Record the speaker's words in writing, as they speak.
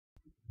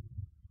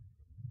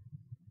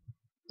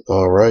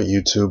Alright,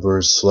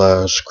 YouTubers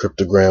slash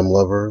cryptogram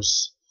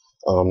lovers.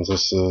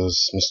 This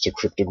is Mr.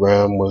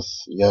 Cryptogram with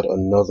yet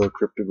another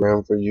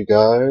cryptogram for you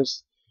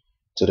guys.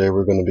 Today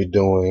we're going to be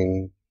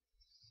doing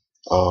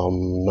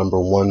number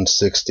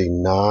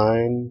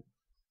 169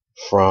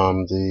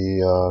 from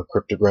the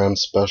Cryptogram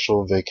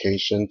Special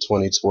Vacation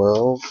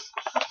 2012,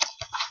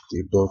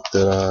 the book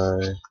that I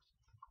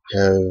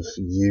have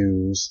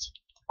used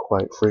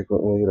quite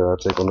frequently, that I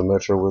take on the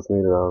metro with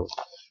me, that I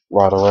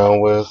ride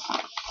around with.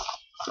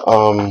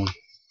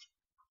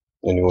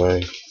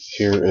 Anyway,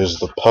 here is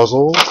the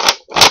puzzle.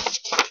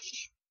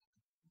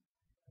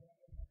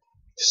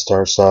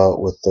 Starts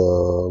out with the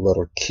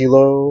letter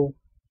kilo,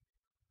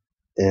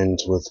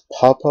 ends with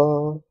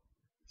papa,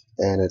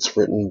 and it's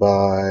written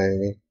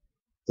by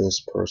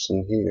this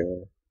person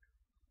here.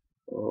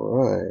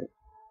 Alright,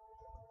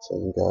 so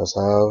you guys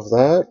have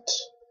that.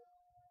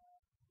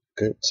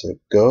 Good to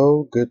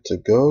go, good to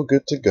go,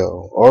 good to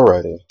go.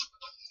 Alrighty.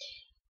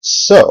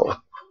 So,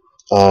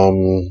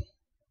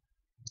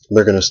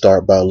 we're going to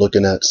start by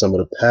looking at some of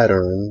the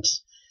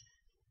patterns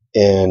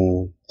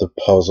in the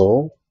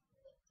puzzle.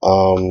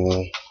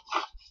 Right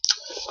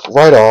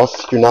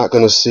off, you're not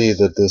going to see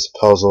that this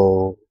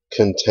puzzle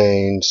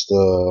contains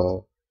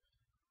the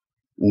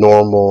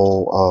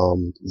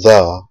normal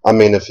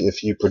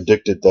if you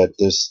predicted that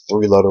this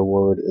three-letter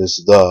word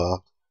is the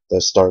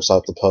that starts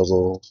out the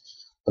puzzle,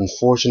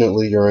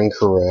 unfortunately you're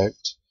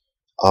incorrect.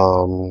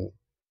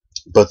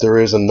 But there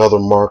is another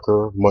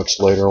marker much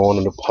later on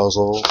in the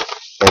puzzle,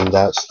 and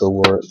that's the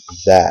word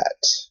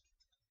that,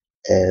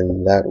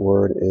 and that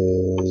word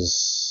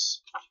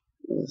is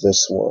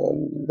this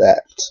one,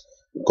 that.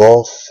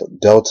 Golf,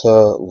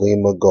 Delta,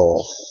 Lima,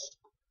 Golf,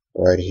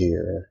 right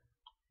here.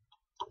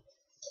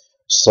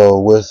 So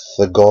with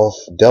the Golf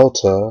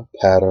Delta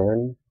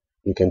pattern,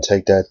 you can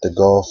take that to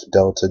Golf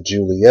Delta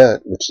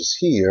Juliet, which is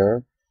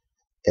here,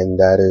 and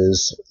that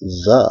is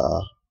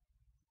the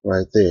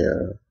right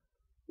there.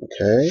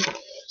 Okay,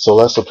 so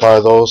let's apply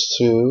those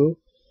two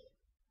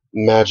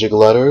magic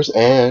letters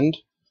and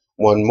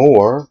one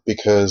more,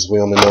 because we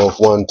only know of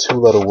one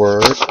two-letter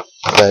word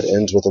that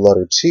ends with the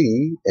letter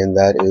T, and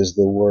that is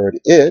the word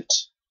it,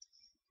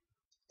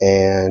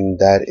 and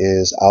that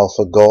is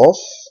Alpha Golf,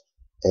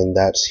 and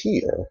that's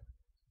here.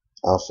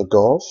 Alpha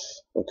Golf.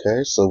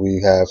 Okay, so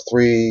we have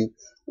 3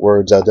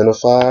 words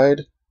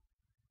identified,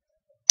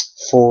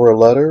 4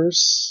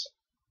 letters.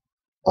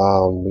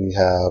 We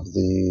have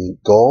the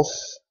Golf,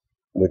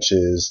 which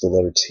is the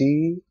letter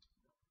T,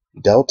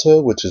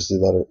 Delta, which is the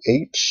letter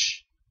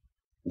H,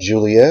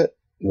 Juliet,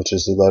 which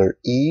is the letter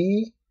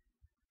E,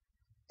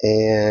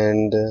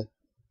 and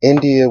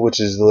India, which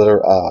is the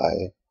letter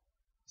I.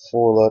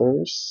 4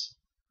 letters.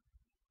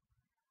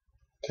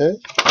 Okay.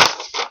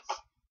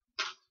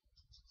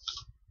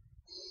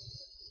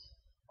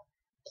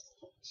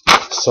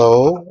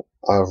 So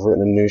I've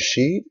written a new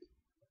sheet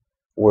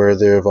where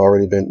they've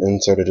already been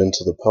inserted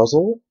into the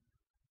puzzle.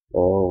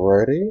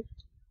 Alrighty.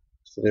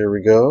 So there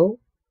we go.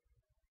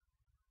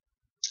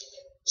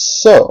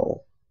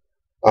 So,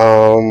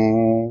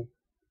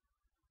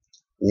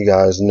 you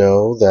guys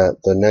know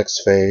that the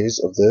next phase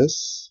of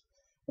this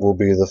will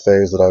be the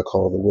phase that I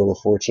call the Wheel of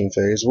Fortune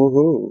phase.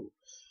 Woohoo!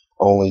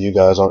 Only you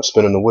guys aren't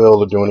spinning the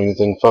wheel or doing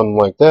anything fun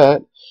like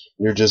that.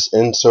 You're just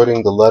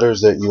inserting the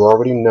letters that you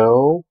already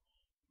know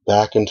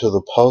back into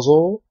the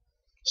puzzle.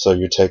 So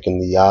you're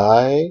taking the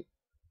I,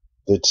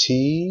 the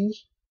T,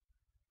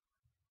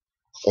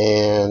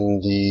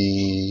 and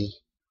the...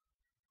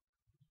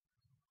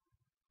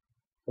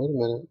 Wait a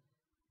minute.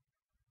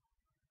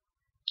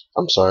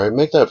 I'm sorry,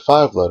 make that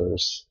 5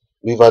 letters.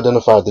 We've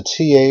identified the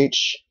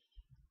TH,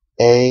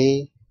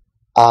 A,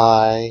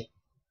 I,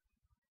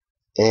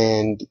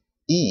 and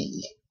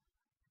E.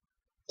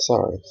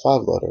 Sorry,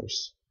 5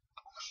 letters.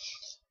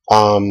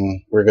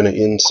 We're going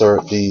to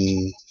insert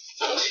the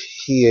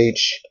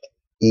TH,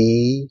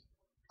 E,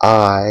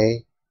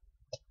 I,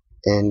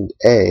 and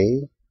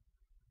A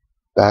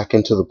back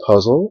into the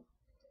puzzle,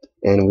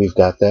 and we've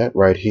got that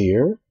right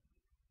here.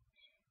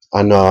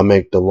 I know I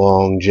make the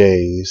long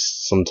J's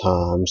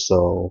sometimes,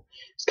 so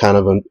it's kind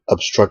of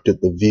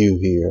obstructed the view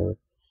here.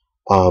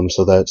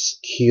 So that's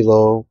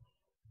Kilo,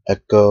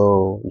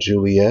 Echo,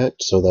 Juliet,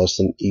 so that's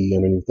an E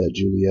underneath that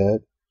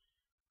Juliet,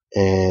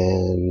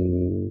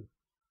 and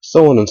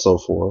so on and so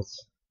forth.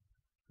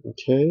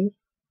 Okay,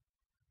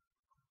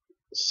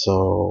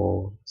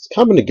 so it's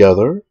coming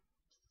together.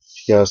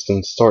 You guys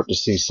can start to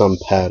see some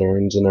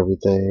patterns and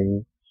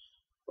everything.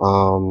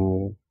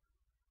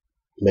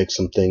 Make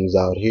some things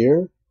out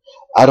here.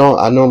 I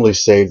normally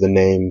save the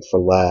name for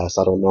last.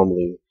 I don't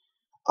normally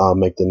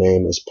make the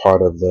name as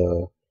part of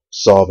the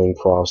solving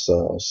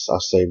process. I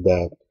save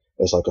that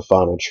as like a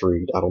final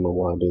treat. I don't know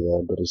why I do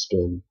that, but it's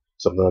been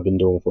something I've been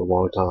doing for a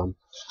long time.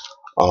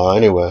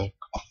 Anyway,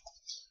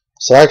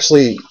 so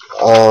actually,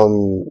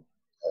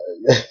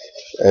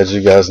 as you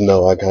guys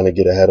know, I kind of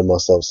get ahead of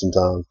myself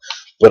sometimes,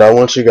 but I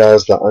want you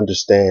guys to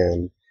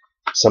understand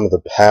some of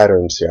the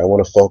patterns here. I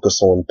want to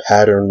focus on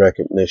pattern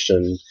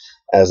recognition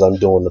as I'm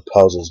doing the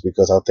puzzles,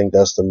 because I think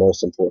that's the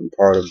most important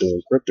part of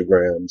doing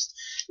cryptograms,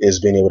 is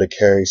being able to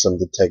carry some of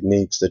the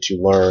techniques that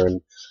you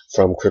learn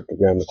from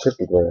cryptogram to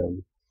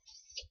cryptogram.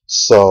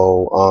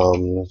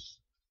 So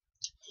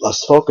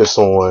let's focus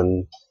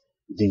on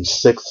the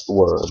sixth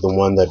word, the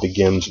one that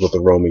begins with a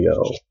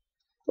Romeo.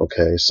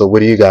 Okay, so what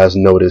do you guys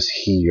notice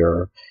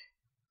here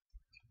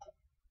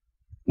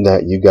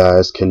that you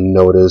guys can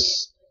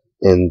notice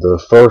in the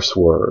first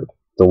word,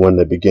 the one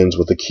that begins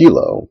with a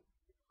kilo?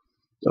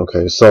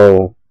 Okay,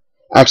 so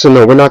actually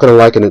no, we're not going to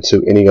liken it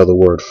to any other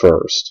word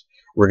first.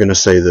 We're going to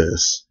say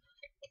this.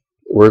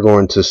 We're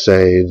going to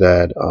say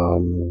that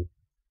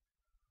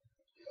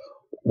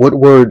what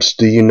words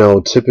do you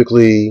know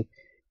typically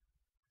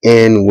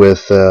end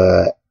with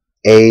ATI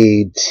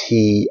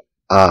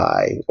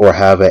or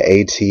have an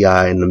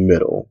ATI in the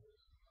middle?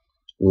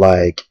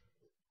 Like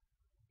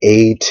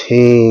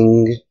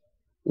A-ting,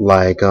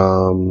 like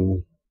I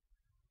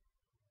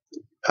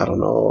don't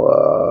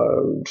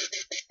know,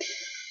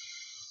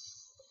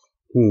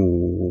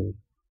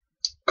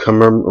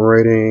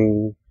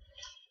 commemorating,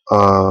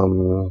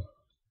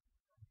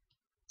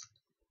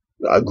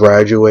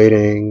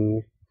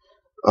 graduating,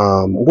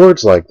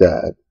 words like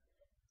that,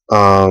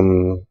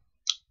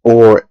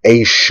 or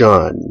a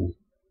shun,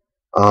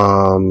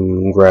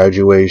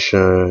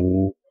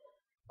 graduation,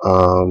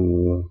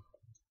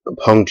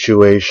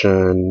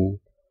 punctuation,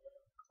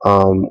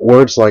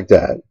 words like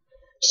that.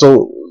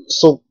 So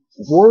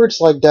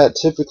words like that,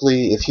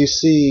 typically, if you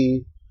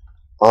see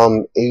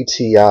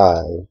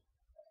ATI,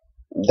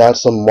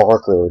 that's a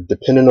marker.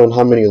 Depending on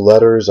how many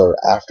letters are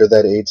after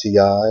that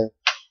ATI,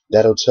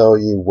 that'll tell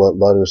you what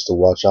letters to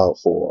watch out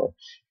for.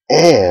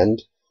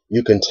 And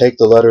you can take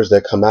the letters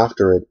that come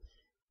after it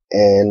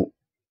and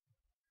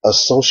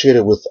associate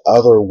it with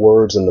other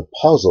words in the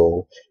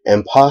puzzle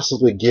and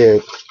possibly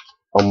get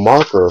a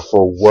marker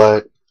for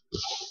what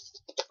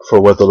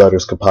the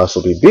letters could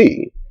possibly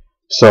be.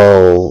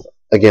 So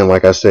again,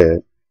 like I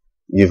said,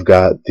 you've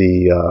got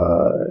the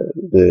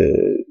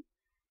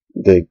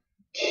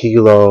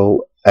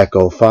Kilo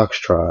Echo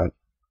Foxtrot,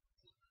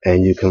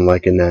 and you can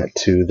liken that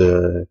to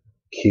the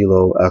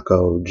Kilo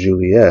Echo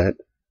Juliet,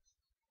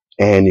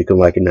 and you can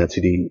liken that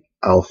to the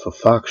Alpha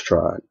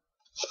Foxtrot,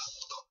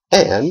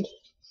 and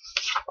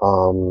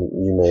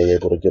you may be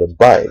able to get a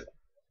bite.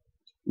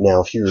 Now,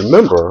 if you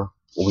remember,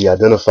 we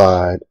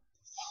identified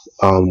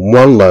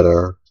one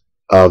letter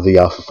of the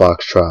Alpha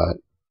Foxtrot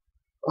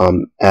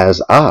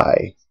as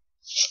I.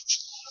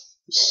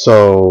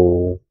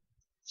 So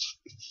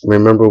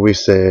remember we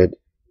said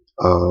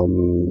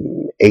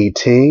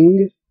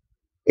A-ting,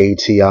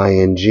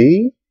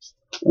 A-T-I-N-G.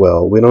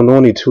 Well, we don't know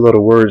any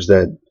two-letter words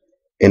that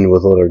end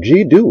with letter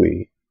G, do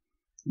we?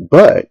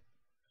 But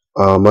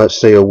let's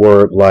say a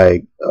word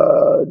like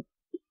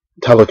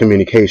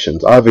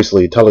telecommunications.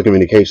 Obviously,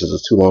 telecommunications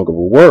is too long of a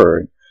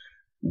word,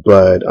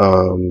 but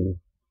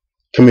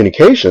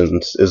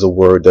communications is a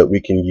word that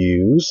we can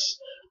use,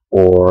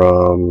 or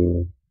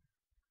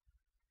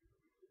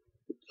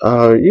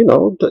you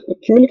know,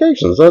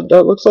 communications.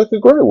 That looks like a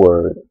great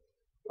word.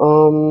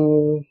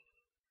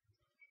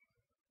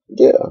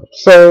 Yeah.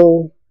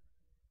 So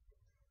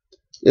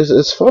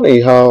it's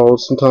funny how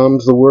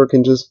sometimes the word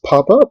can just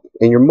pop up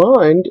in your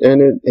mind,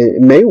 and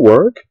it may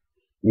work.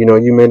 You know,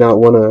 you may not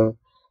want to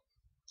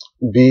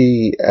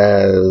be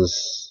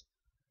as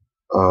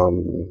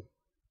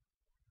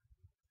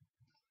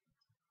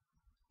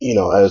you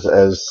know,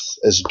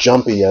 as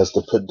jumpy as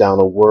to put down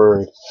a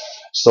word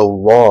so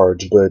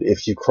large, but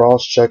if you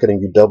cross check it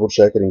and you double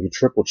check it and you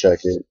triple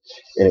check it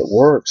and it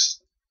works,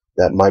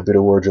 that might be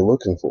the word you're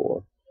looking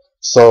for.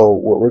 So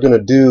what we're going to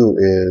do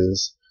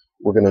is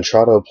we're going to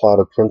try to apply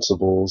the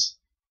principles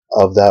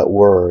of that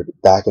word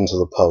back into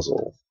the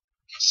puzzle.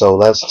 So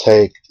let's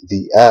take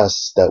the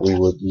S that we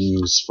would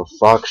use for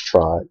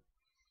foxtrot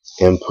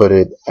and put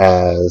it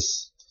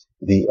as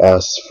the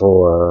S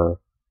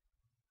for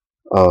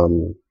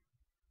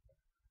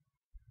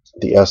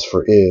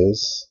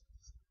is.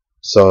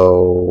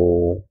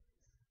 So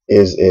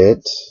is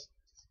it,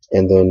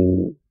 and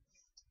then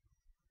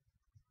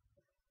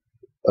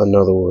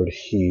another word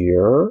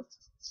here.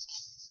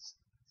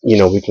 You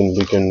know, we can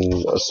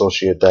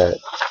associate that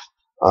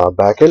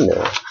back in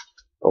there.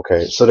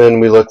 Okay, so then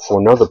we look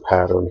for another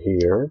pattern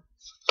here.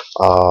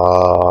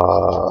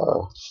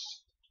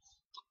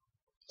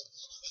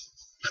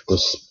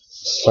 This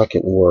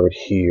second word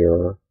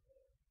here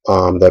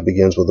that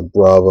begins with a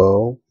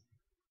Bravo,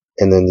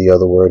 and then the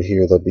other word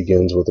here that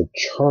begins with a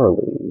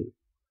Charlie.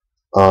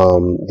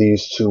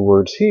 These two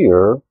words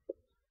here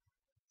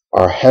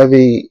are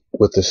heavy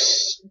with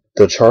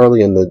the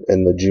Charlie and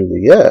the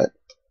Juliet.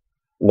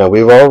 Now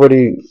we've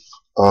already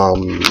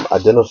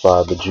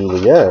identified the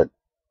Juliet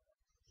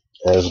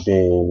as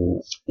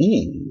being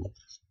E,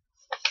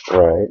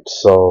 right?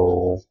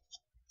 So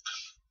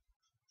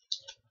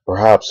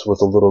perhaps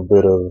with a little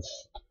bit of,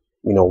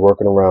 you know,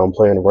 working around,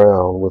 playing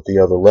around with the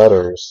other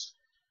letters,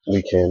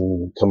 we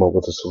can come up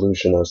with a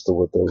solution as to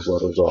what those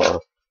letters are.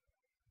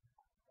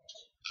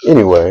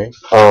 Anyway,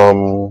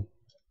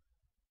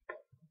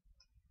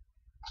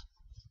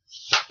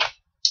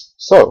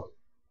 So,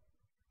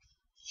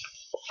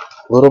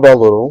 little by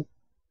little,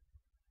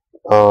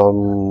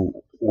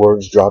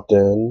 words dropped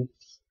in,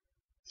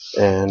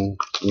 and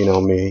you know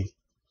me,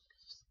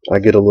 I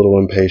get a little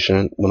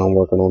impatient when I'm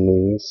working on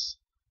these,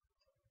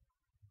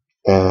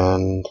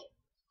 and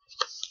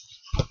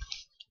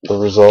the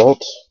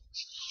result,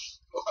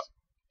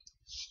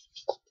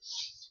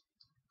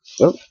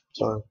 oh,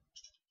 sorry,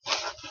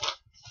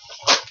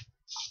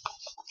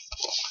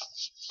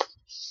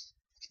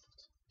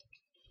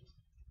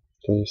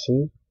 can you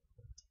see?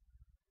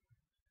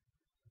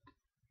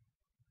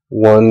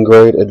 One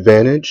great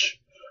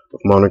advantage of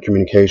modern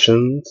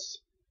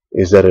communications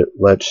is that it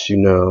lets you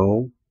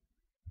know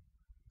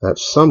that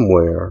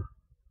somewhere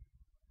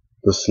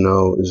the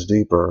snow is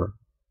deeper.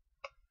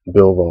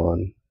 Build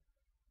on.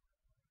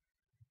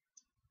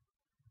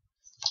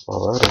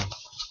 Alrighty.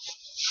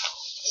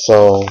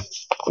 So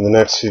in the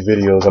next few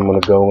videos, I'm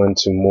going to go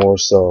into more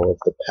so of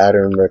the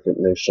pattern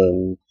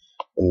recognition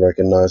and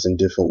recognizing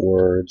different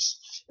words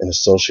and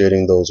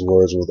associating those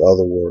words with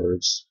other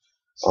words,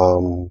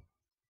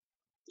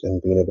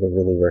 and being able to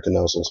really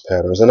recognize those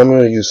patterns. And I'm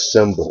going to use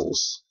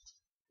symbols,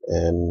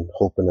 and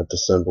hoping that the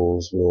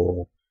symbols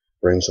will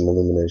bring some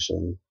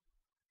illumination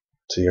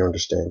to your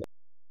understanding.